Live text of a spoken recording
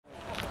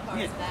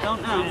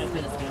Don't know.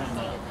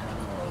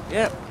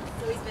 Yep.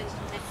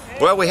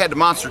 Well, we had the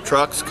monster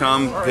trucks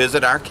come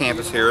visit our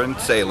campus here in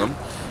Salem,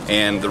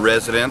 and the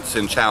residents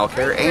in child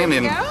care and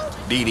in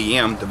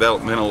DDM,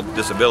 Developmental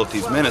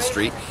Disabilities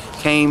Ministry,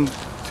 came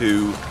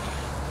to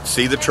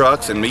see the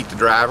trucks and meet the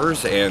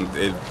drivers, and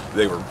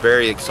they were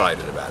very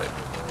excited about it.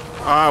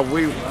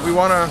 We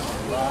want to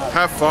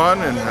have fun,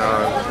 and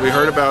we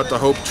heard about the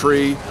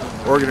HopeTree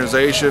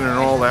organization and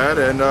all that,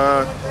 and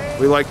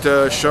we like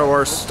to show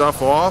our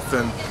stuff off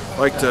and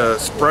like to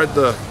spread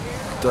the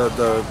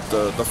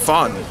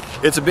fun.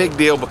 It's a big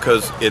deal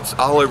because it's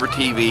all over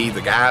TV.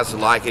 The guys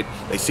like it.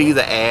 They see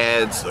the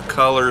ads, the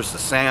colors, the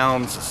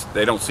sounds.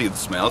 They don't see the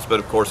smells,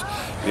 but of course,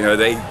 you know,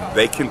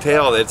 they can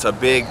tell it's a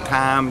big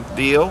time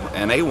deal,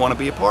 and they want to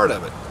be a part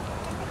of it.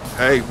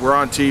 Hey, we're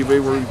on TV.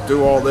 We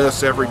do all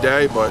this every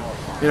day, but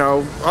you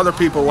know, other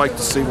people like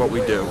to see what we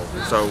do.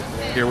 So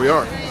here we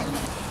are.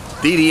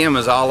 DDM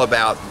is all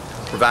about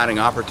providing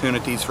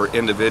opportunities for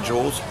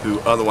individuals who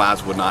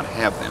otherwise would not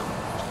have them.